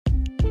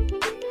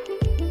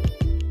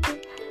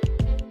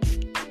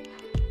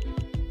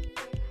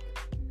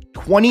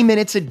20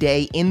 minutes a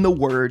day in the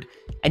Word,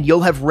 and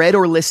you'll have read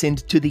or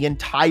listened to the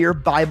entire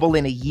Bible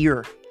in a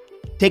year.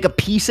 Take a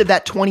piece of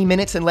that 20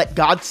 minutes and let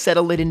God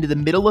settle it into the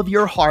middle of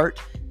your heart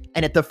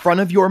and at the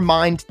front of your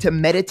mind to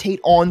meditate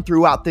on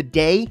throughout the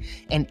day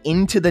and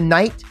into the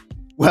night.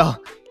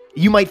 Well,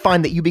 you might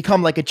find that you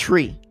become like a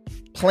tree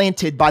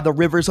planted by the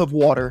rivers of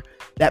water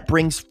that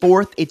brings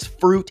forth its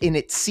fruit in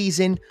its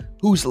season,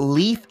 whose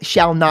leaf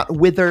shall not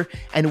wither,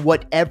 and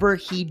whatever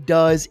he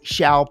does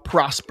shall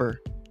prosper.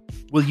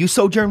 Will you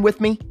sojourn with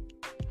me?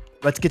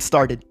 Let's get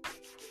started.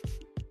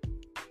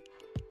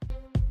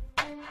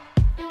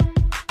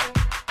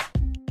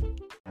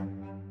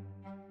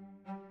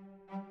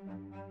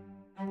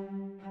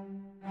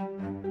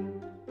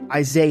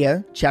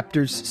 Isaiah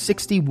chapters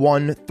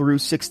 61 through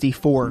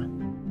 64.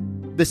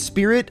 The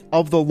Spirit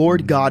of the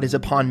Lord God is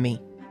upon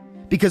me,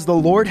 because the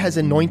Lord has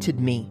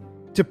anointed me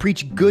to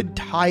preach good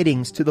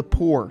tidings to the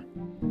poor.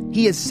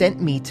 He has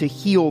sent me to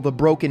heal the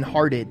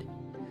brokenhearted,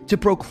 to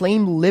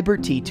proclaim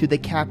liberty to the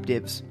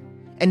captives,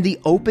 and the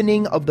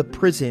opening of the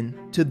prison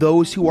to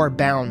those who are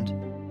bound,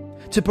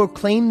 to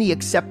proclaim the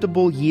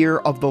acceptable year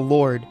of the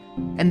Lord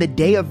and the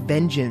day of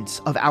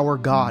vengeance of our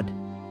God,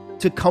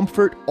 to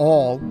comfort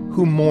all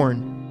who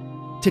mourn,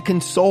 to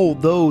console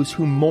those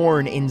who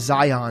mourn in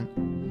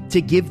Zion,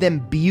 to give them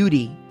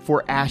beauty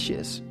for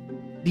ashes,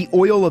 the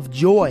oil of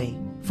joy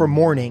for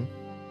mourning,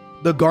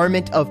 the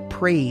garment of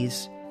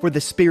praise for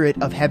the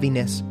spirit of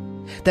heaviness,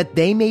 that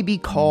they may be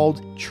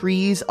called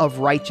trees of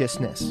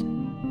righteousness,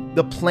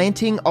 the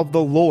planting of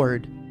the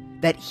Lord,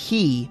 that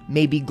he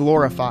may be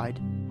glorified.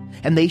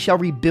 And they shall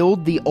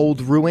rebuild the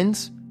old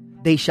ruins,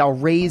 they shall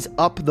raise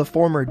up the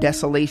former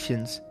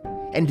desolations,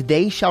 and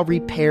they shall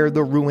repair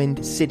the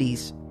ruined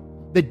cities,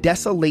 the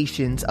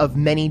desolations of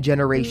many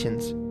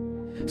generations.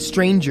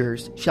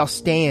 Strangers shall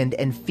stand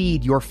and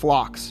feed your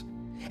flocks,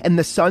 and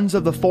the sons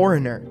of the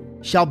foreigner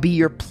shall be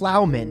your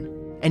plowmen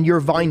and your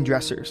vine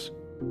dressers.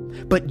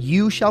 But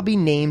you shall be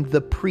named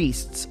the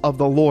priests of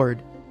the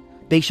Lord.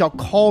 They shall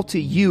call to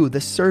you the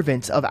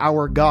servants of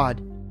our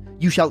God.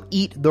 You shall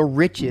eat the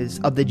riches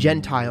of the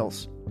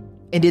Gentiles,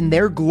 and in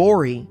their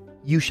glory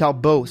you shall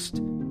boast.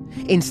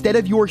 Instead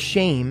of your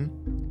shame,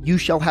 you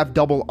shall have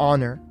double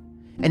honor,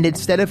 and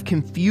instead of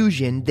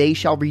confusion they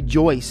shall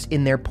rejoice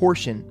in their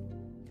portion.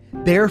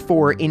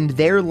 Therefore in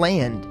their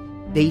land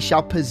they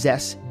shall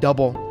possess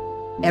double.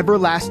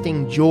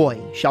 Everlasting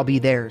joy shall be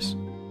theirs.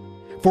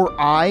 For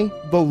I,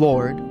 the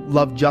Lord,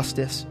 love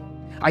justice.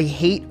 I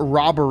hate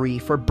robbery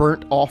for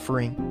burnt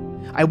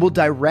offering. I will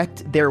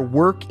direct their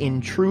work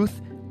in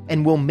truth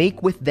and will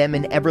make with them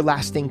an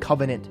everlasting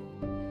covenant.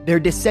 Their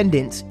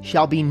descendants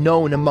shall be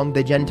known among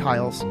the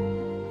Gentiles,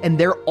 and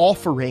their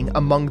offering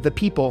among the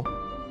people.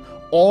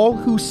 All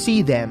who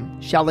see them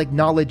shall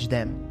acknowledge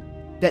them,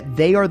 that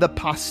they are the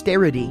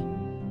posterity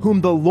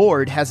whom the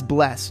Lord has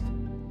blessed.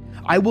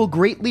 I will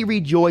greatly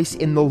rejoice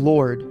in the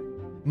Lord.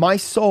 My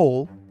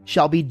soul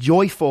shall be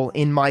joyful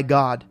in my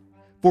God,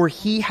 for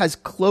he has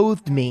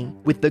clothed me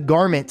with the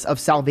garments of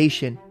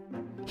salvation.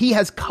 He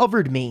has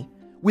covered me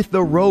with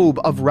the robe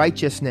of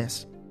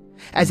righteousness,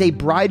 as a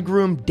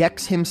bridegroom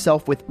decks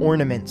himself with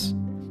ornaments,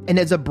 and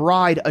as a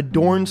bride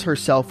adorns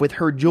herself with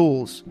her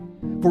jewels.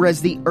 For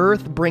as the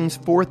earth brings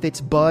forth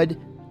its bud,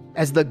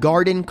 as the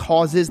garden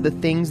causes the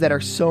things that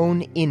are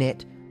sown in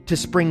it to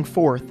spring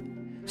forth,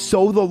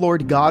 so the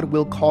Lord God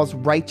will cause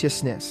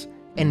righteousness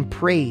and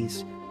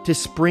praise to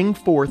spring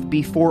forth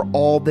before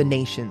all the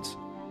nations.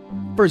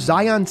 For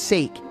Zion's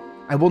sake,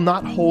 I will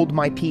not hold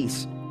my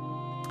peace,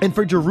 and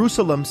for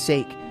Jerusalem's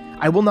sake,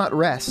 I will not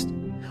rest,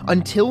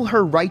 until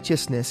her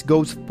righteousness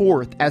goes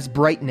forth as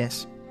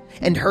brightness,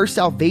 and her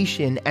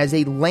salvation as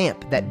a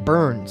lamp that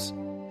burns.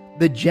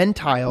 The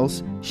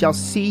Gentiles shall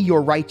see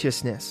your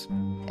righteousness,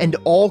 and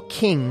all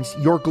kings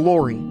your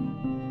glory.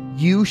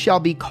 You shall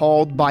be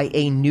called by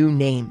a new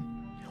name,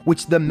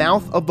 which the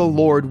mouth of the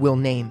Lord will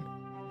name.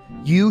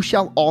 You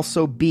shall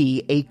also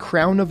be a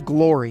crown of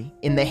glory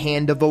in the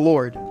hand of the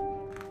Lord,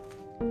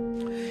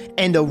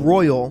 and a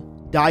royal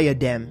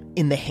diadem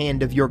in the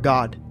hand of your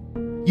God.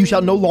 You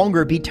shall no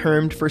longer be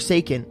termed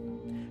forsaken,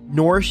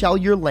 nor shall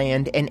your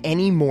land and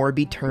any more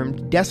be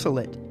termed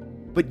desolate,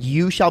 but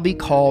you shall be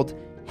called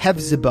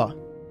Hephzibah,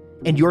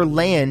 and your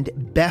land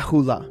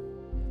Beulah,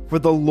 for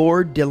the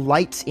Lord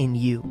delights in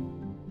you,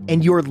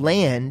 and your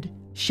land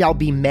shall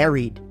be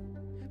married.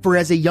 For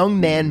as a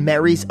young man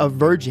marries a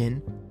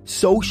virgin,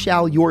 so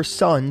shall your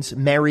sons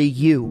marry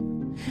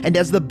you. And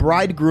as the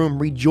bridegroom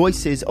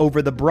rejoices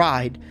over the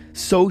bride,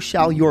 so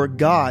shall your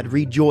God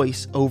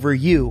rejoice over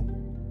you.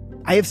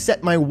 I have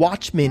set my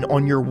watchmen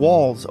on your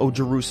walls, O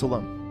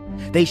Jerusalem.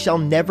 They shall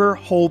never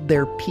hold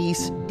their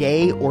peace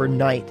day or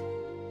night.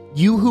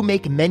 You who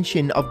make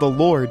mention of the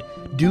Lord,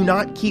 do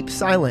not keep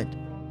silent,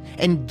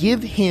 and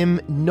give him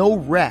no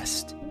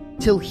rest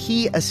till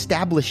he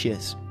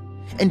establishes,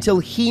 until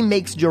he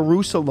makes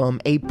Jerusalem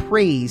a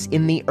praise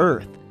in the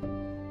earth.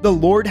 The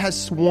Lord has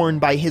sworn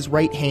by his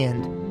right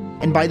hand,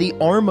 and by the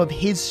arm of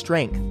his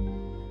strength.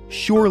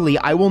 Surely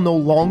I will no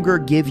longer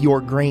give your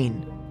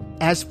grain,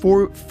 as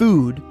for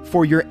food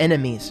for your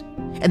enemies,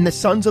 And the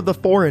sons of the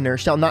foreigner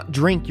shall not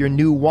drink your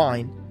new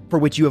wine, for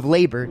which you have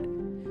labored,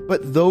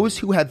 but those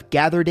who have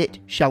gathered it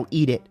shall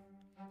eat it.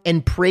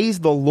 And praise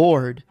the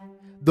Lord.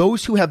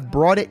 Those who have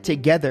brought it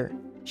together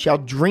shall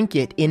drink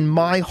it in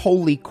my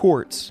holy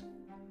courts.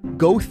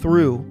 Go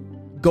through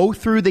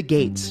the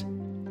gates,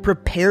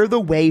 prepare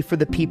the way for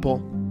the people,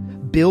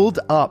 build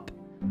up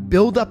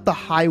the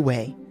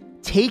highway,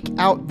 take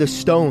out the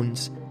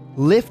stones,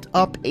 lift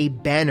up a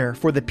banner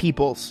for the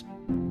peoples.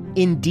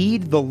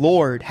 Indeed, the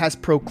Lord has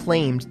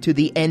proclaimed to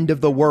the end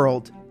of the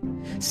world.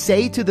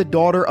 Say to the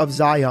daughter of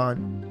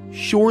Zion,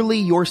 surely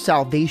your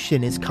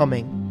salvation is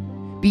coming.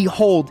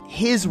 Behold,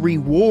 his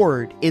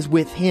reward is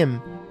with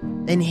him,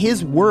 and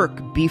his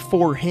work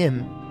before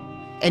him.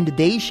 And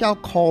they shall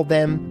call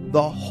them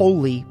the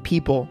holy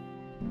people,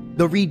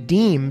 the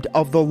redeemed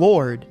of the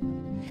Lord.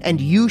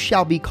 And you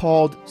shall be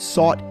called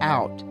sought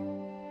out,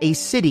 a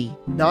city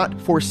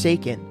not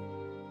forsaken.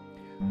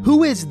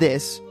 Who is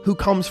this who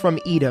comes from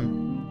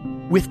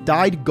Edom, with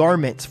dyed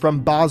garments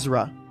from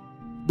Basra,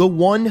 the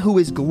one who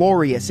is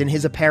glorious in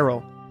his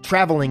apparel,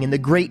 traveling in the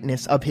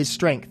greatness of his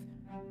strength?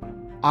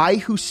 I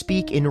who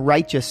speak in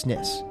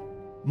righteousness,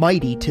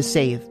 mighty to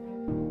save.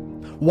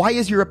 Why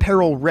is your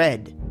apparel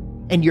red,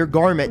 and your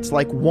garments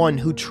like one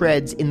who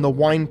treads in the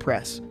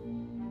winepress?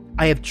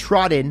 I have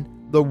trodden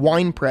the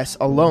winepress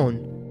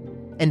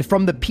alone, and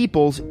from the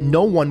peoples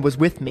no one was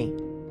with me.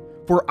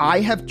 For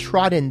I have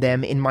trodden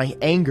them in my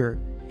anger,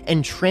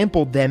 and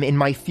trampled them in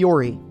my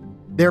fury.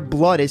 Their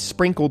blood is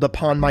sprinkled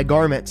upon my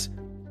garments,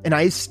 and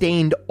I have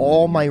stained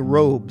all my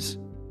robes.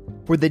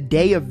 For the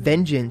day of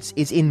vengeance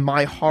is in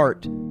my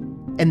heart,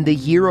 and the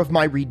year of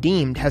my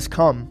redeemed has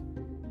come.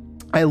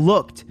 I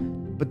looked,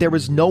 but there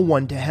was no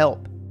one to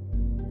help,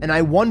 and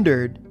I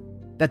wondered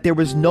that there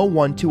was no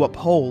one to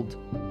uphold.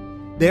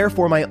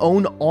 Therefore my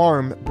own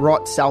arm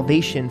brought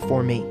salvation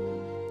for me,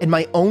 and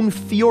my own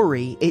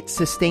fury it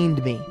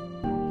sustained me.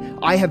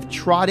 I have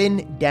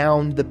trodden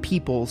down the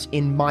peoples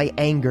in my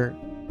anger,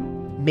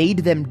 made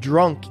them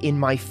drunk in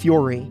my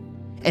fury,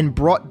 and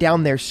brought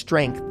down their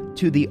strength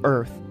to the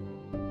earth.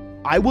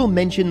 I will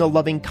mention the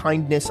loving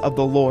kindness of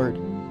the Lord,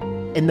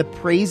 and the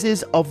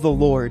praises of the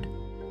Lord,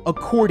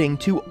 according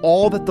to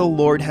all that the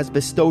Lord has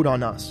bestowed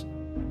on us,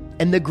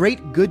 and the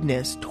great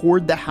goodness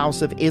toward the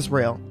house of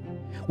Israel,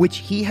 which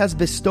he has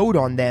bestowed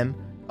on them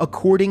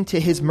according to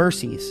his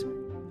mercies,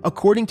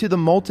 according to the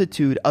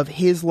multitude of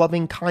his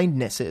loving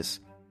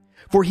kindnesses.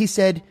 For he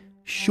said,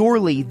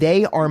 surely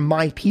they are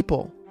my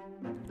people,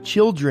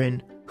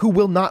 children who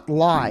will not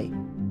lie.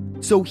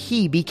 So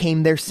he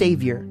became their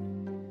savior.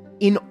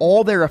 In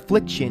all their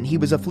affliction he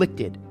was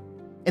afflicted,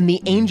 and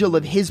the angel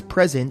of his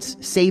presence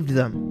saved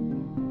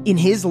them. In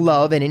his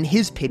love and in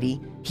his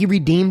pity he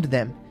redeemed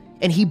them,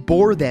 and he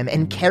bore them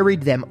and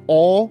carried them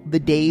all the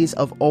days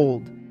of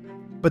old.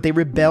 But they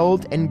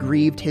rebelled and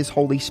grieved his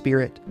Holy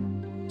Spirit.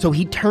 So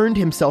he turned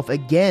himself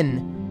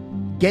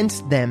again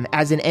against them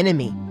as an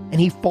enemy, and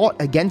he fought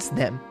against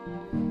them.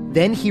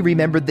 Then he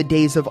remembered the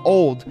days of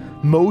old,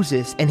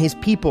 Moses and his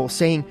people,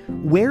 saying,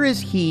 where is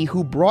he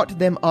who brought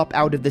them up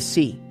out of the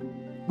sea,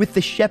 with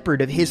the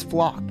shepherd of his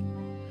flock?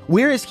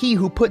 Where is he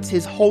who puts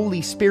his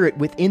Holy Spirit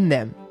within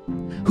them,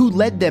 who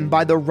led them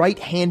by the right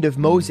hand of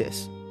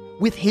Moses,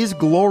 with his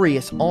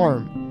glorious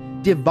arm,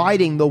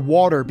 dividing the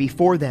water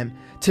before them,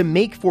 to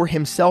make for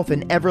himself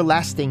an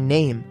everlasting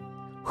name?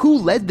 Who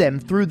led them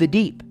through the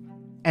deep,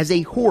 as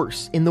a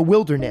horse in the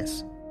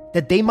wilderness,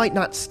 that they might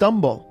not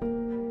stumble?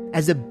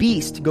 As a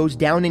beast goes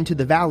down into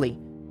the valley,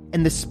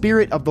 and the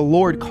Spirit of the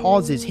Lord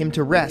causes him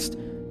to rest,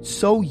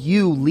 so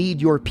you lead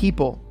your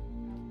people,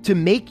 to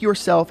make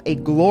yourself a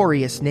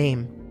glorious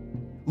name.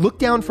 Look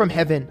down from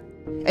heaven,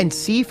 and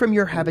see from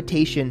your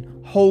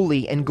habitation,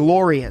 holy and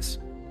glorious.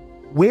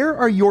 Where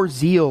are your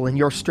zeal and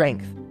your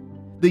strength,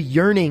 the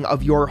yearning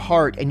of your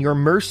heart and your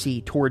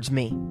mercy towards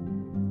me?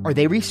 Are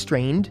they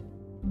restrained?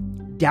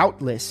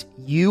 Doubtless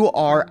you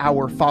are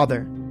our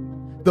Father.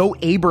 Though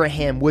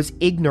Abraham was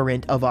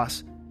ignorant of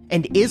us,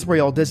 and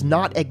Israel does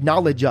not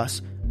acknowledge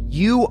us,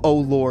 you, O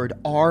Lord,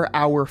 are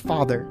our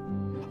Father.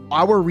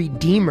 Our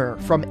Redeemer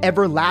from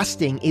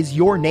everlasting is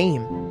your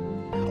name.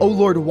 O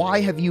Lord,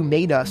 why have you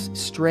made us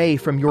stray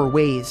from your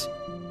ways,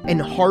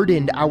 and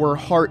hardened our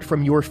heart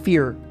from your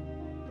fear?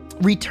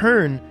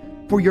 Return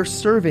for your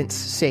servants'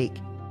 sake,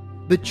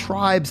 the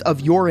tribes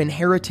of your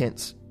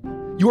inheritance.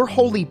 Your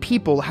holy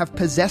people have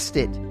possessed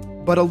it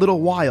but a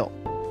little while.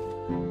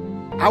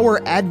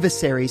 Our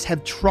adversaries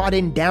have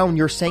trodden down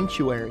your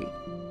sanctuary.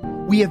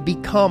 We have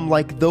become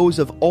like those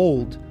of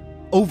old,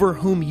 over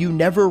whom you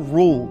never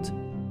ruled,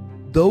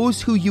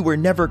 those who you were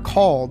never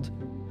called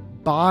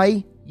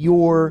by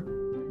your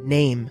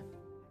name.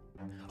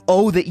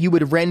 Oh, that you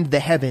would rend the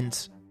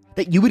heavens,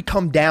 that you would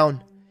come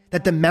down,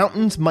 that the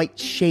mountains might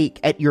shake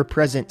at your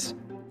presence,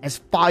 as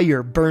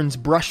fire burns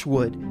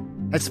brushwood,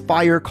 as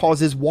fire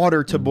causes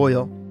water to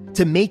boil,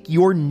 to make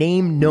your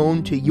name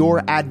known to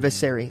your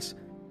adversaries,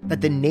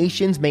 that the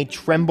nations may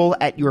tremble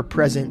at your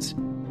presence.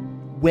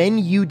 When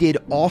you did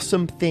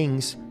awesome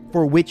things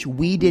for which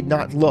we did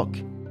not look,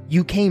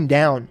 you came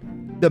down.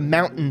 The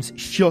mountains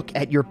shook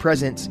at your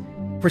presence.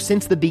 For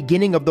since the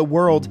beginning of the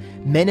world,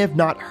 men have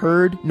not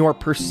heard nor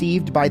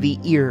perceived by the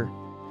ear,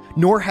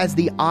 nor has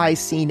the eye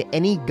seen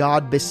any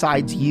God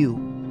besides you,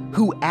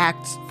 who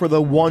acts for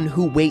the one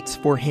who waits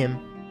for him.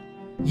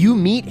 You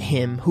meet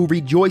him who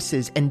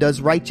rejoices and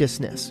does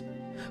righteousness,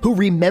 who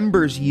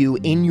remembers you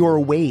in your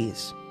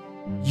ways.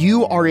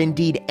 You are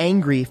indeed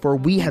angry, for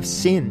we have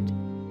sinned.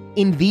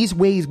 In these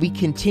ways we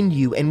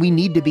continue, and we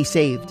need to be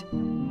saved.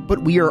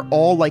 But we are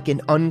all like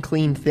an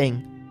unclean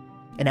thing,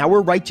 and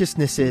our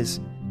righteousnesses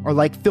are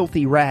like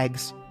filthy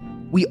rags.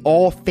 We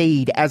all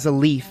fade as a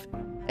leaf,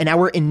 and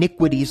our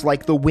iniquities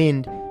like the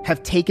wind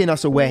have taken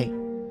us away.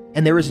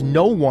 And there is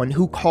no one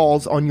who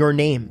calls on your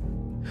name,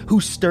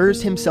 who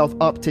stirs himself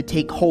up to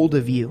take hold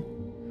of you.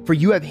 For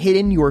you have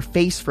hidden your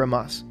face from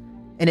us,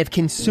 and have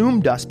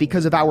consumed us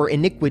because of our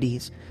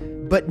iniquities.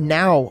 But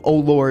now, O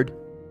Lord,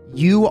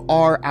 you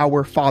are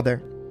our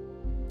Father.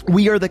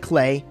 We are the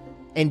clay,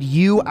 and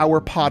you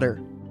our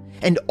potter,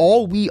 and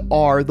all we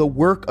are the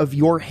work of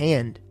your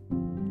hand.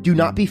 Do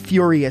not be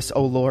furious,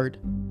 O Lord,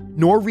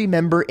 nor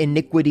remember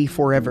iniquity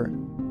forever.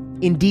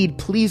 Indeed,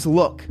 please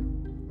look.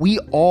 We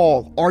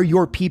all are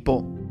your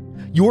people.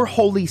 Your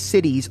holy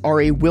cities are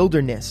a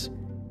wilderness.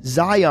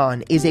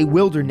 Zion is a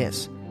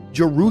wilderness,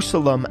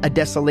 Jerusalem a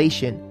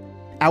desolation.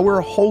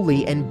 Our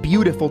holy and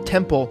beautiful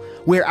temple,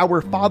 where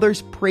our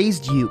fathers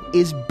praised you,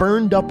 is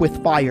burned up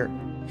with fire,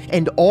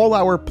 and all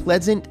our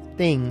pleasant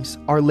things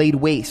are laid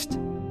waste.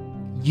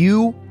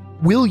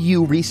 Will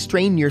you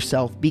restrain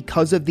yourself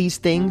because of these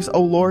things,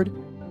 O Lord?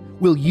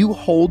 Will you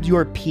hold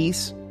your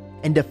peace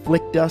and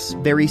afflict us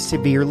very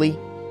severely?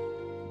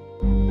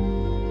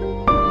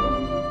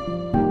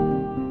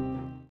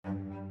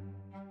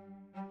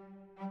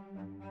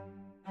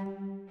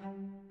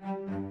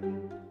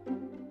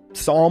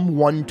 Psalm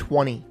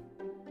 120.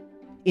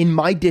 In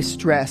my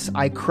distress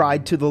I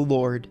cried to the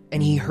Lord,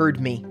 and he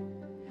heard me.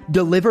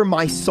 Deliver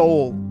my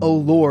soul, O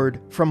Lord,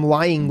 from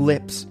lying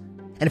lips,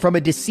 and from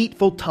a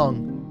deceitful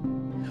tongue.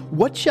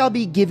 What shall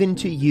be given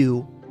to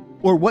you,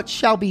 or what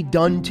shall be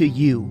done to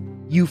you,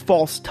 you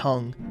false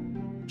tongue?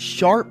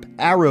 Sharp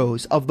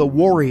arrows of the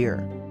warrior,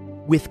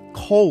 with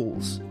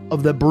coals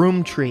of the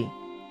broom tree.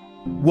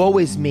 Woe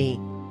is me,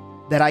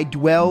 that I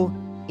dwell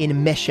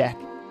in Meshech,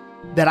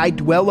 that I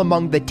dwell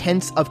among the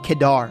tents of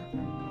Kedar.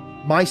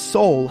 My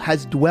soul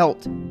has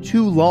dwelt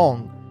too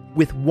long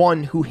with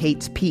one who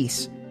hates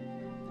peace.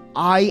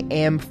 I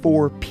am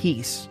for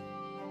peace,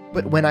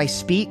 but when I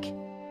speak,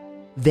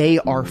 they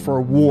are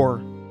for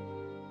war.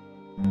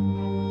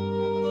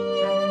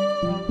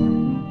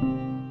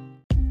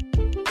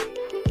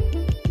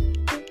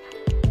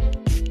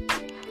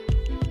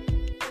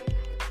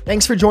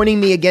 Thanks for joining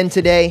me again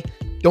today.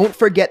 Don't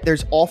forget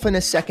there's often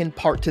a second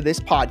part to this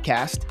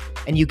podcast,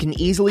 and you can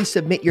easily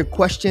submit your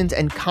questions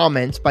and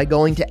comments by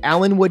going to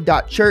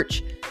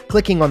allenwood.church,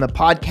 clicking on the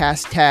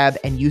podcast tab,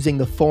 and using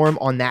the form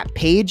on that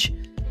page.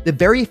 The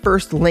very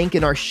first link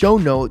in our show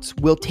notes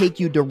will take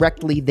you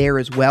directly there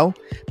as well.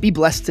 Be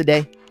blessed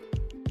today.